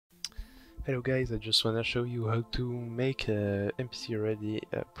Hello guys, I just want to show you how to make a MPC ready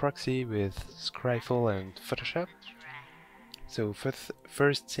proxy with Scryfall and Photoshop. So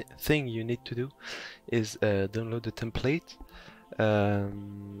first thing you need to do is download the template, the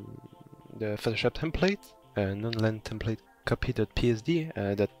Photoshop template, non-land template copy.psd.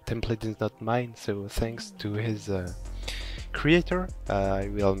 That template is not mine, so thanks to his creator, I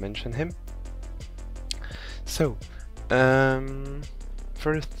will mention him. So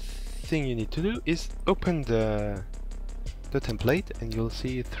first thing you need to do is open the template, and you'll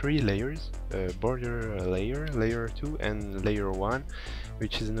see three layers: border layer, layer 2, and layer 1,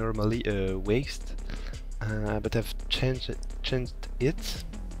 which is normally a waste, but I've changed it,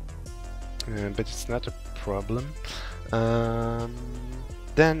 but it's not a problem.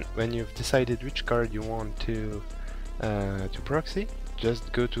 Then when you've decided which card you want to proxy, just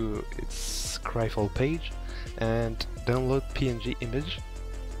go to its Scryfall page and download PNG image.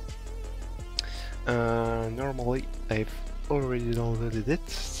 Normally I've already downloaded it,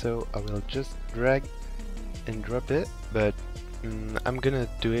 so I will just drag and drop it, but I'm gonna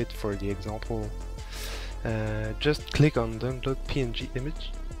do it for the example. Just click on download PNG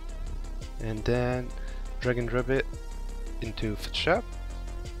image and then drag and drop it into Photoshop,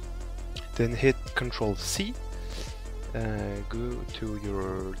 then hit Ctrl C, go to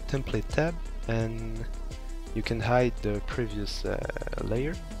your template tab, and you can hide the previous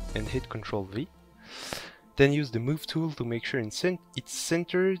layer and hit Ctrl V. Then use the move tool to make sure it's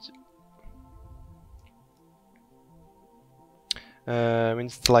centered. When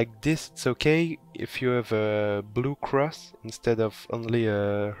it's like this, it's okay. If you have a blue cross instead of only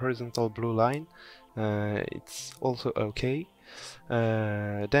a horizontal blue line, it's also okay.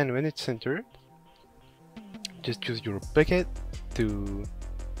 Then when it's centered, just use your bucket to,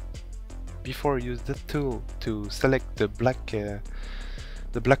 before use the tool to select the black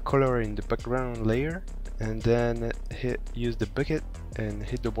color in the background layer, and then use the bucket and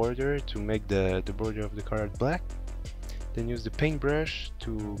hit the border to make the border of the card black. Then use the paintbrush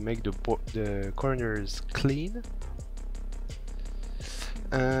to make the corners clean.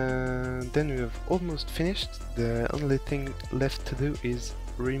 Then we have almost finished. The only thing left to do is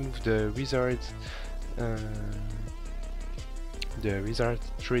remove the wizard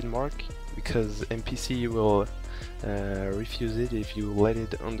trademark, because MPC will refuse it if you let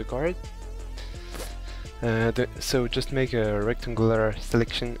it on the card. So just make a rectangular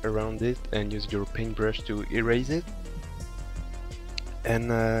selection around it and use your paintbrush to erase it, and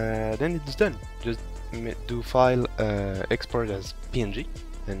then it's done. Just do file export as PNG,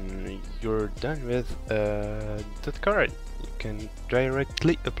 and you're done with that card. You can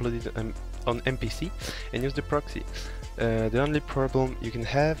directly upload it on MPC and use the proxy. The only problem you can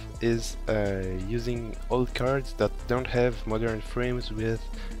have is using old cards that don't have modern frames with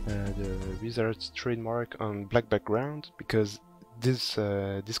the wizard's trademark on black background, because this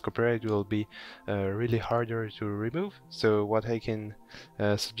copyright will be really harder to remove. So what I can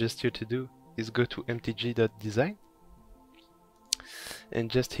suggest you to do is go to mtg.design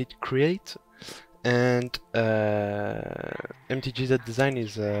and just hit create. And mtg.design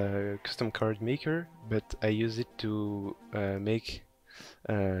is a custom card maker, but I use it to make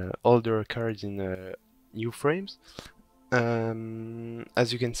older cards in new frames.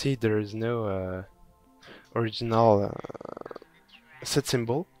 As you can see, there is no original set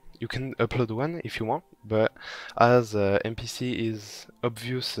symbol. You can upload one if you want, but as MPC is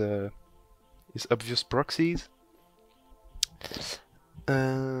obvious proxies,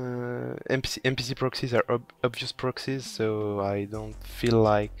 MPC proxies are obvious proxies, so I don't feel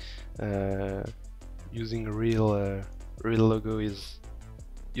like using real logo is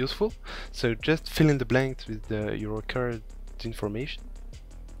useful. So just fill in the blanks with your card information,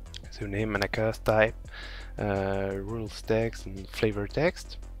 so name, manacast, type, rules text, and flavor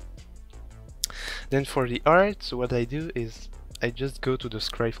text. Then for the art, so what I do is I just go to the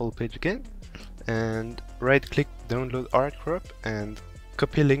Scryfall page again and right click, download art crop, and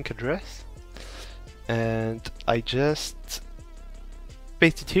copy link address, and I just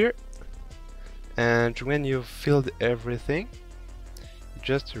paste it here. And when you've filled everything,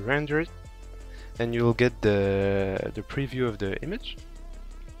 just render it, and you'll get the preview of the image.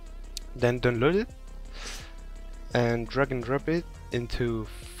 Then download it and drag and drop it into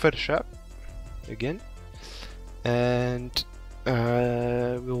Photoshop again, and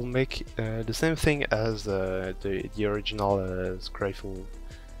we'll make the same thing as the original Scryfall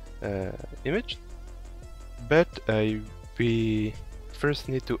image, but we first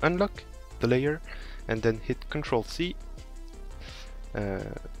need to unlock the layer and then hit Ctrl C.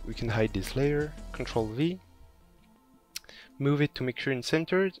 We can hide this layer, Ctrl V, move it to make sure it's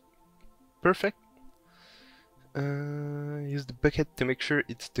centered, perfect. Use the bucket to make sure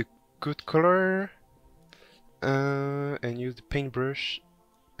it's the good color, and use the paintbrush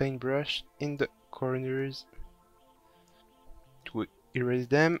in the corners to erase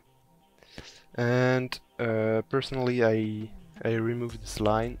them. And personally, I remove this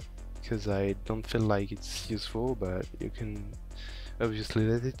line because I don't feel like it's useful, but you can obviously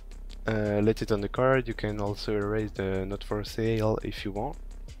let it on the card. You can also erase the not for sale if you want.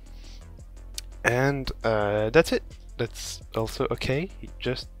 And that's it. That's also okay.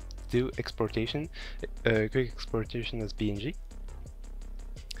 Just do exportation, quick exportation as PNG,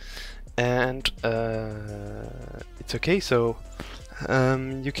 and it's okay. So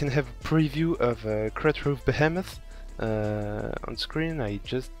you can have a preview of Crate Roof Behemoth on screen. I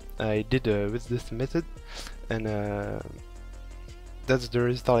did with this method, and that's the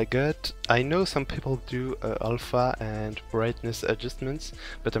result I got. I know some people do alpha and brightness adjustments,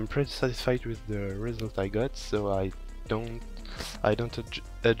 but I'm pretty satisfied with the result I got, so I don't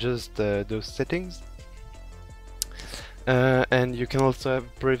adjust those settings. And you can also have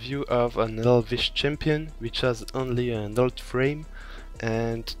a preview of an Elvish champion, which has only an old frame,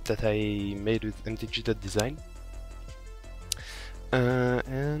 and that I made with mtg.design.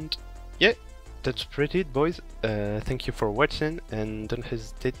 And yeah, that's pretty it, boys. Thank you for watching, and don't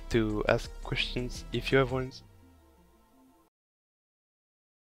hesitate to ask questions if you have ones.